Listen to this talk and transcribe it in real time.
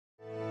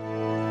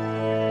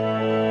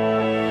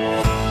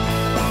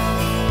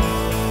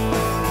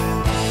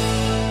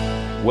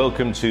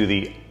Welcome to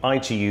the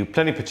ITU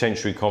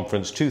Plenipotentiary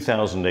Conference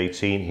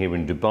 2018 here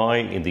in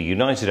Dubai in the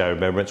United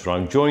Arab Emirates, where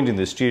I'm joined in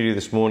the studio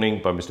this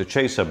morning by Mr.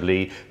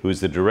 Chaesub, who is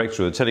the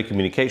Director of the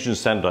Telecommunication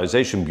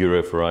Standardization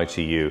Bureau for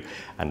ITU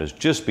and has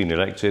just been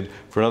elected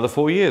for another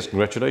 4 years.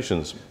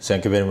 Congratulations.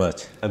 Thank you very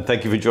much. And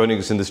thank you for joining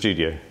us in the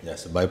studio.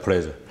 Yes, my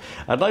pleasure.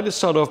 I'd like to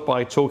start off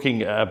by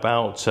talking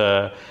about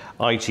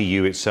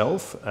ITU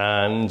itself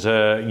and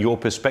your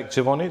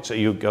perspective on it.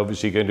 You're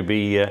obviously going to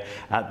be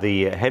at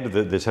the head of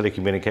the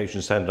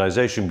Telecommunication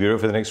Standardization Bureau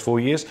for the next 4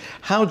 years.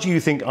 How do you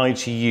think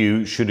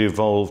ITU should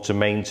evolve to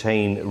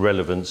maintain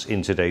relevance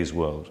in today's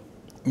world?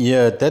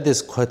 Yeah, that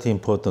is quite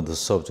important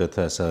subject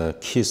as a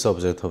key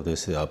subject of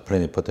this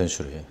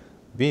plenipotentiary.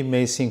 We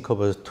may think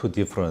of two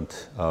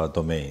different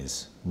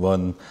domains.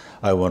 One,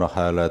 I want to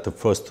highlight, the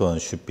first one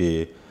should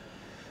be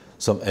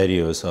some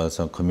areas or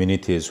some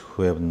communities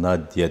who have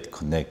not yet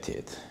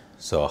connected.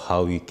 So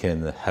how we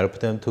can help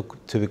them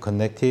to be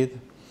connected.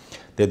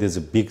 That is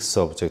a big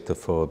subject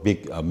for a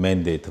big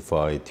mandate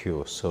for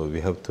ITU. So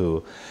we have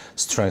to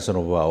strengthen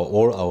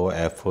all our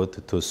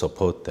effort to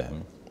support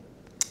them.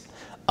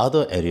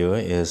 Other area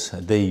is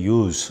the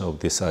use of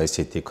this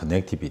ICT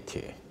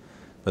connectivity.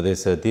 But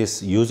it's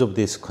this use of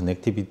this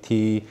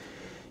connectivity,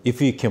 if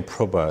we can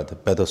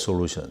provide better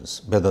solutions,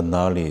 better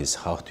knowledge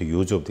how to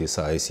use of these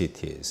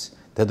ICTs,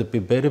 that would be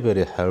very,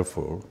 very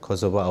helpful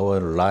because of our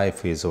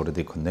life is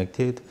already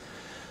connected.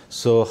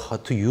 So how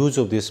to use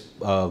of this,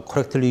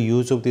 correctly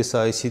use of this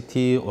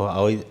ICT or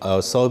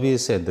our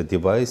service and the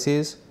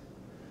devices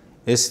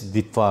is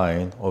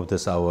defined of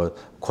this our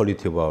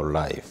quality of our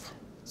life.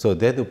 So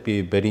that would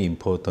be very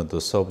important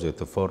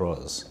subject for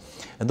us.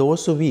 And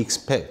also we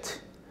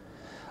expect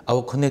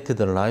our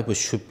connected life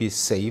should be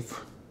safe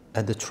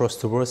and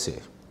trustworthy.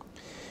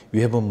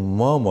 We have a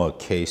more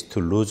case to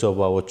lose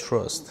of our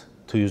trust,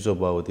 to use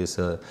of our this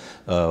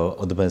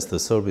advanced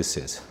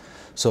services.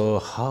 So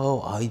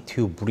how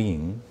ITU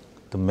bring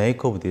to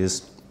make of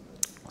these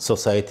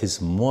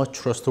societies more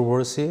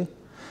trustworthy,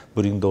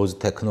 bring those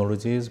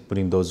technologies,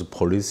 bring those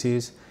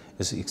policies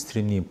is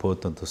extremely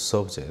important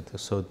subject.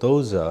 So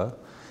those are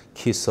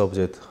key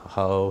subjects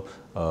how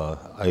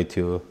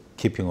ITU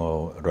keeping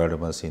our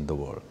relevance in the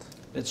world.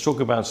 Let's talk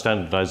about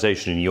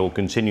standardization in your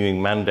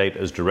continuing mandate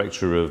as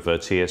Director of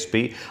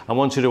TSB. I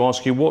wanted to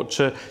ask you, what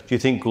do you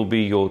think will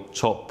be your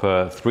top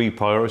 3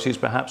 priorities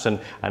perhaps, and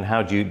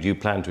how do you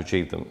plan to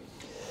achieve them?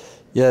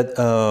 Yeah,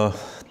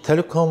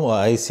 telecom or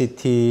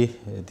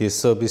ICT, these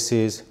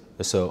services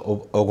is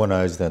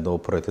organized and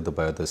operated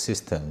by the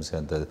systems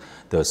and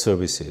the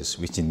services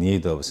which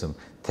need of some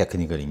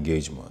technical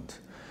engagement.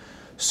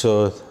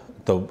 So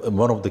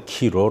one of the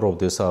key role of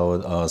this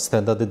our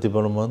standard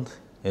development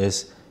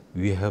is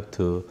we have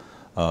to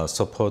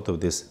support of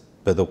this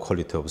better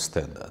quality of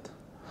standard.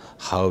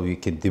 How we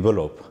can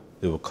develop,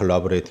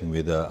 collaborating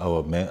with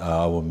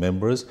our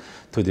members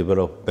to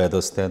develop better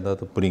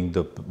standard, bring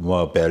the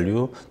more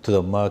value to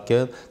the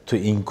market, to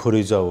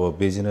encourage our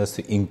business,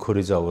 to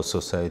encourage our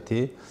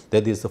society.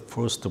 That is the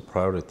first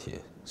priority.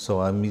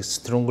 So I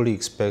strongly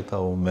expect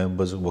our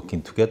members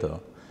working together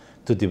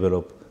to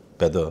develop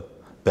better,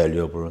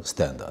 valuable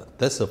standard.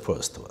 That's the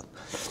first one.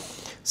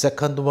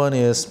 Second one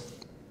is,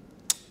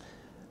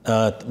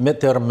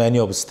 there are many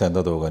of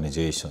standard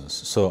organizations,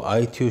 so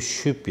ITU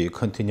should be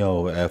continue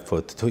our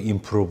effort to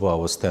improve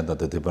our standard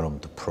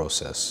development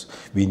process.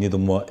 We need a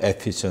more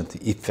efficient,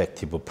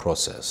 effective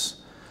process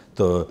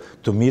to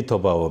meet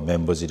of our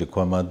members'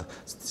 requirement,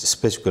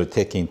 especially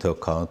taking into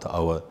account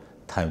our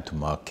time to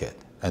market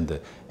and the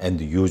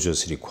end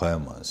users'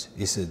 requirements.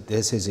 This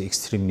is an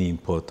extremely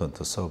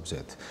important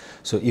subject.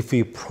 So if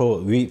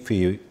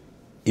we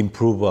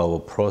improve our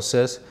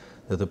process,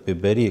 that will be a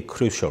very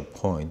crucial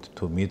point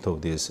to meet all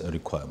these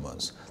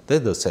requirements.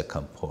 That's the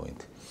second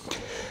point.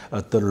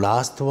 The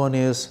last one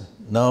is,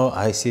 now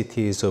ICT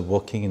is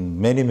working in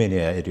many, many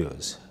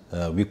areas.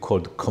 We call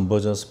it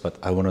convergence, but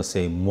I want to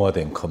say more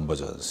than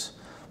convergence.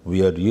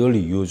 We are really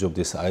use of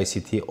this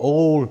ICT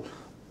all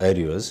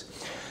areas.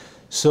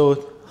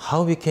 So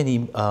how we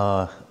can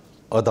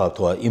adapt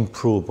or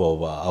improve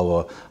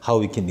how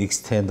we can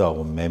extend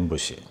our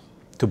membership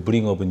to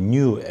bring up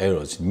new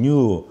areas,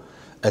 new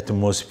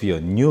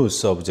atmosphere, new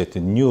subject,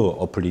 new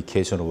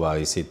application of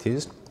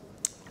ICTs.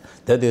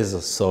 That is the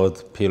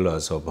third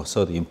pillars of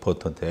third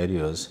important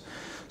areas.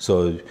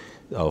 So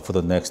for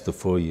the next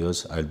 4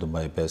 years, I'll do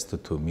my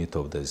best to meet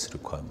all these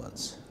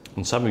requirements.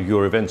 And some of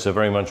your events are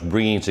very much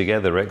bringing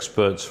together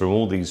experts from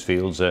all these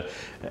fields.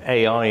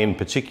 AI in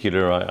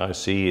particular, I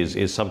see,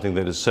 is something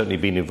that has certainly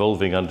been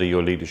evolving under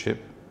your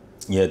leadership.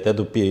 Yeah, that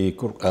would be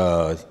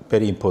a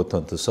very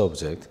important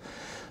subject.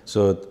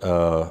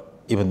 So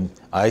even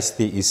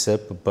ICT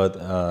itself, but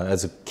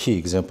as a key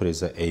example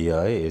is that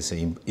AI is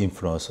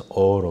influence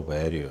all of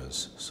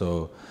areas.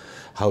 So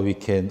how we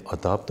can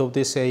adopt of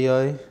this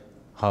AI,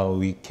 how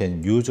we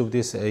can use of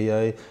this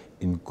AI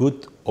in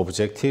good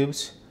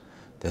objectives,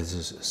 that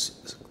is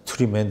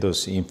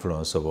tremendous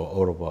influence over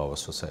all of our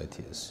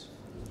societies.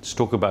 to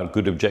talk about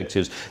good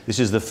objectives. This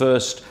is the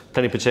first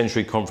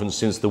Plenipotentiary conference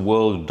since the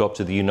world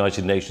adopted the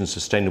United Nations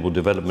Sustainable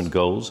Development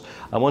Goals.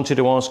 I wanted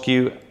to ask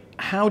you,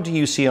 how do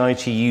you see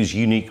ITU's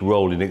unique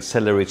role in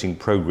accelerating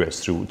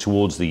progress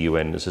towards the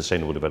UN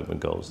Sustainable Development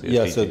Goals?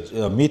 The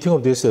so meeting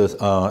of these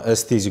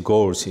SDG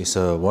goals is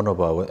one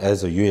of our,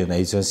 as a UN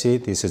agency,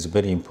 this is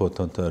very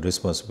important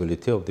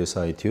responsibility of this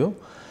ITU.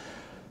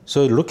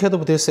 So look at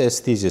this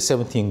SDG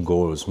 17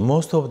 goals.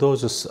 Most of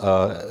those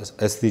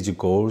SDG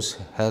goals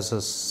has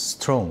a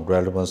strong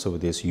relevance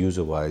of this use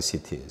of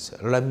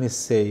ICTs. Let me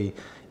say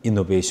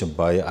innovation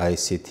by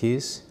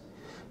ICTs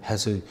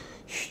has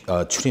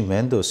a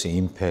tremendous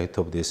impact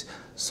of this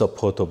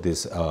support of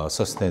these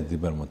sustainable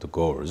development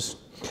goals.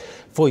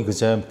 For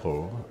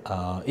example,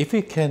 if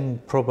we can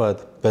provide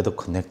better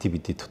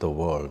connectivity to the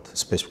world,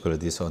 especially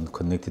these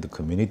unconnected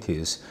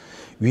communities,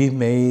 we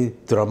may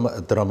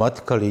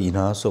dramatically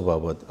enhance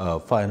our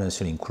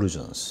financial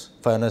inclusions.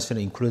 Financial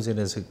inclusion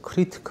is a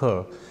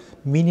critical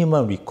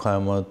minimum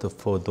requirement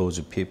for those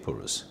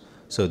peoples.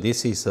 So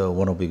this is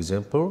one of the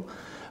examples.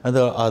 And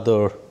there are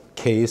other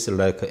cases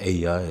like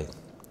AI.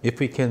 If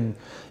we can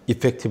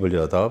effectively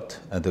adopt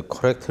and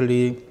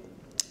correctly,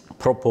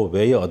 proper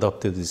way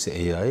adopt this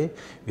AI,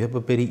 we have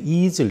a very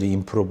easily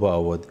improve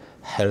our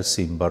health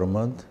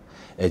environment,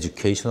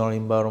 educational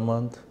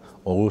environment.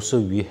 Also,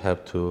 we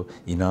have to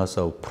enhance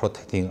our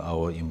protecting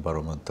our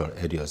environmental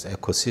areas,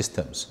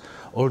 ecosystems.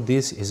 All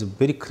this is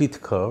very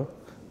critical.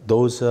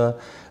 Those are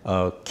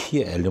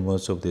key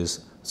elements of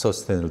these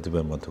sustainable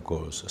development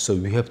goals. So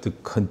we have to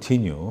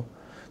continue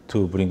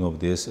to bring up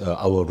this,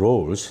 our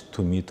roles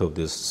to meet up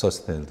these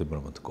sustainable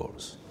development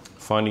goals.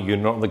 Finally, you're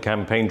not on the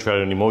campaign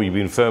trail anymore. You've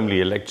been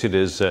firmly elected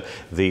as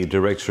the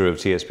director of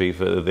TSB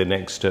for the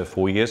next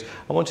 4 years.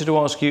 I wanted to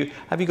ask you,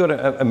 have you got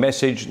a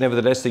message,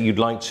 nevertheless, that you'd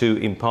like to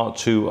impart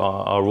to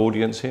our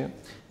audience here?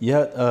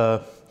 Yeah,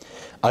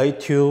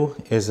 ITU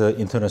is an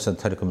International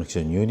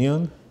Telecommunication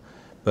Union,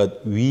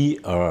 but we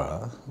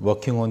are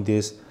working on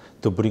this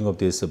to bring up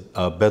this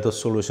better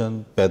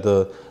solution,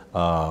 better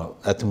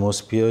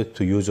atmosphere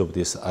to use of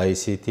this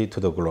ICT to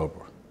the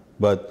global.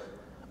 But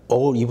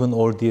even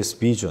all these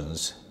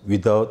visions,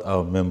 without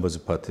our members'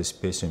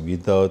 participation,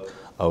 without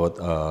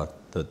our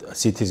the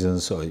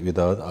citizens, or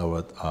without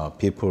our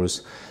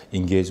people's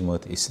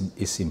engagement,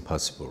 is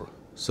impossible.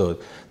 So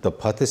the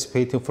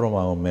participating from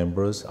our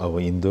members, our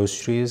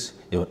industries,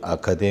 even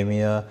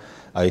academia,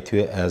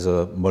 ITU as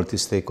a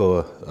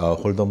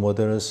multi-stakeholder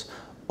models,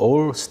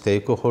 all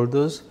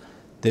stakeholders,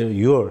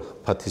 your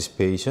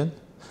participation,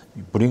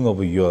 bring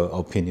over your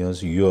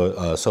opinions,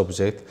 your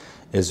subject,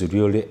 is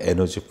really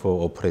energy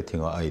for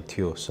operating our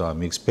ITU. So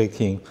I'm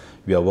expecting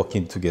we are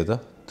working together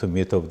to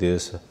meet up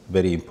these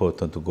very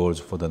important goals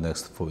for the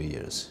next 4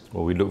 years.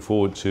 Well, we look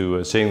forward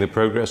to seeing the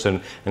progress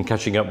and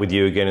catching up with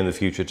you again in the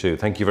future too.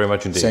 Thank you very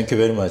much indeed. Thank you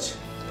very much.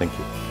 Thank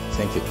you.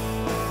 Thank you.